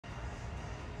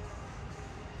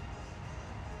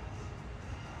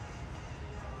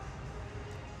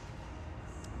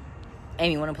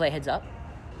Amy, want to play heads up?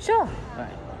 Sure. All right.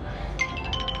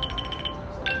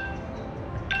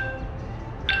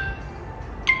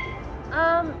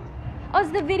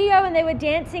 Was the video and they were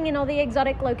dancing in all the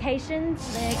exotic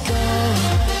locations?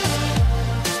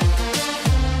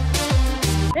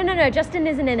 No, Justin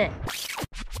isn't in it.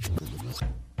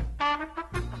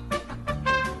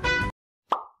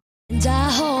 And I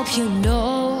hope you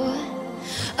know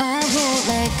I won't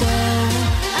let go.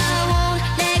 I won't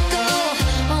let go.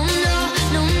 Oh no,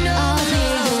 no, no. I'll be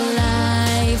your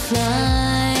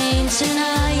lifeline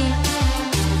tonight.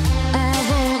 I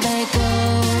won't let go.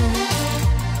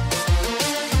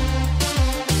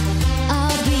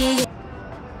 I'll be.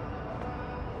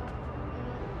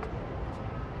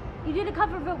 You did a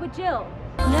cover of it with Jill.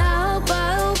 Now,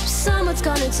 but someone's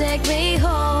gonna take me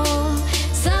home.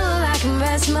 Somewhere I can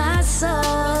rest my soul.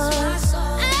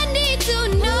 I need to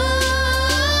know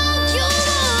you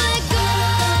won't let go.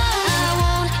 I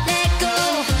won't let go.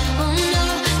 Oh no,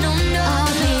 no, no.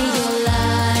 I'll be your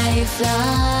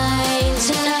lifeline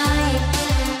tonight.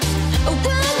 Oh,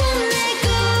 I won't let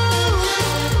go.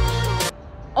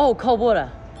 Oh, cold water.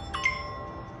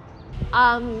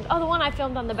 Oh, the one I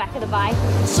filmed on the back of the bike.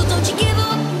 So don't you give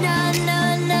up, nah,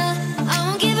 nah, nah. I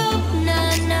won't give up,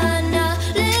 nah, nah, nah.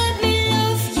 Let me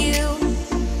love you,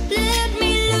 let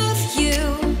me love you.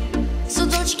 So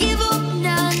don't you give up,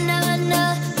 nah, nah,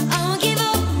 nah. I won't give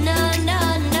up, nah,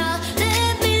 nah, nah.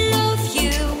 Let me love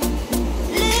you,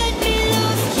 let me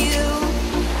love you.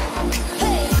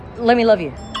 Hey. Let me love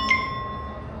you.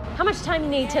 How much time you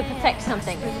need to perfect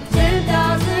something?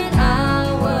 10,000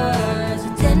 hours,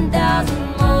 10,000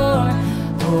 more.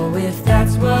 Oh, if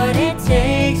that's what it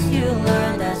takes, you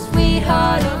learn that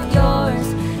sweetheart of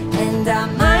yours. And I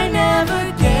might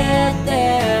never get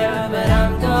there, but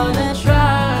I'm gonna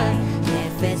try.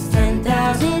 If it's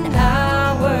 10,000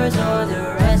 hours or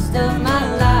the rest of my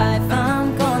life,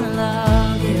 I'm gonna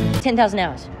love you. 10,000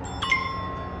 hours.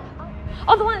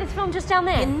 Oh, the one that's filmed just down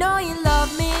there. You know you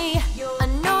love me, I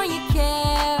know you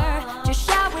care. Just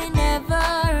shout whenever,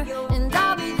 and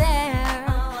I'll be there.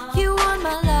 You want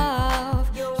my love,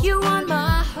 you want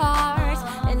my heart,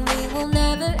 and we will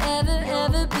never, ever,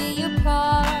 ever be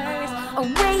apart.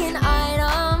 Away an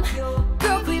item,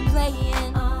 girl, quit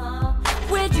playing.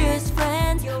 We're just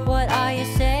friends, what are you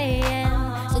saying?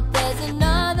 So there's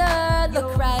another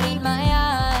look right in my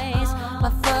eyes.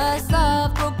 My first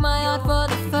love broke my heart for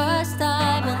the first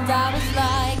time, and I was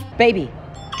like, Baby,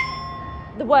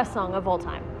 The worst song of all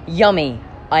time. yummy.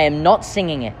 I am not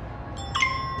singing it.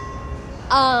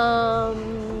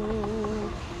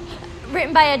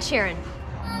 Written by Ed Sheeran.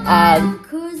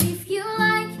 cause if you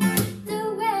like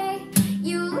the way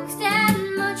you look that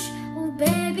much, oh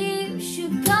baby, you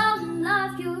should go and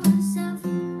love yourself.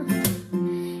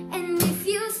 And if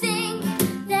you think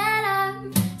that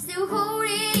I'm still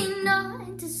holding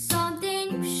on to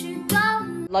something, you should go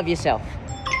and Love yourself.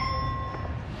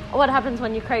 What happens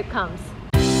when your crepe comes?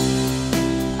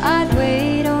 I'd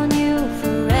wait on you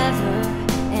forever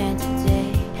and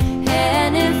today.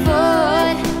 Hand in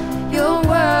foot, your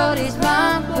world is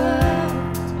my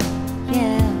world.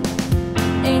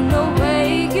 Yeah, ain't no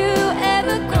way you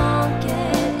ever gon'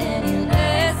 get any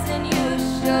less than you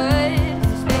should.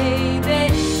 'Cause baby,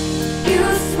 you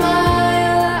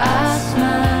smile, I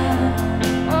smile.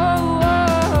 Oh,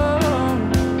 oh, oh.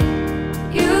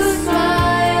 You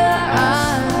smile,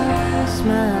 I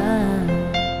smile.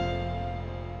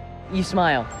 You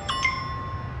smile.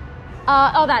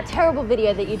 Oh, that terrible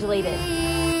video that you deleted.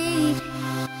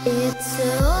 It's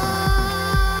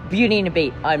a Beauty and a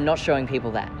Beat. I'm not showing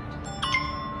people that.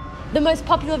 The most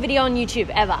popular video on YouTube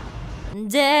ever.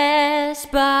 Despacito,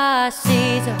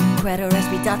 quiero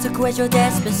respirar tu cuello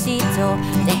despacito.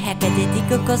 Deja que te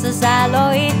diga cosas al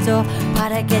oído,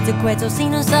 para que te cuento si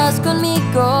no estás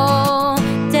conmigo.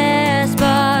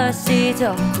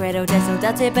 Despacito, quiero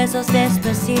desnudarte besos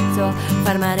despacito,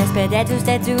 formar espíritus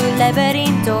de tu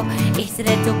laberinto y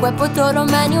seré tu cuerpo todo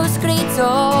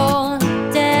manuscrito.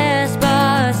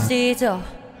 Despacito.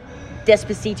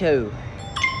 Despacito.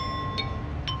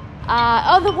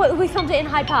 We filmed it in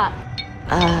Hyde Park.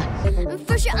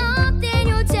 First you're up, then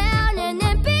you're down, and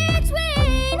in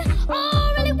between.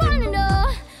 Oh, really wanna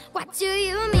know, what do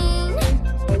you mean?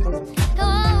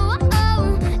 Oh,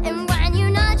 oh, and when you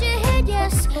nod your head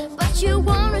yes, but you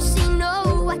wanna see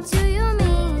no, what do you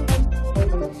mean?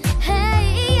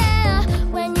 Hey, yeah,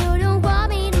 when you don't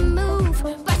want me to move,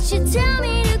 but you tell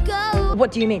me to go.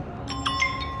 What do you mean?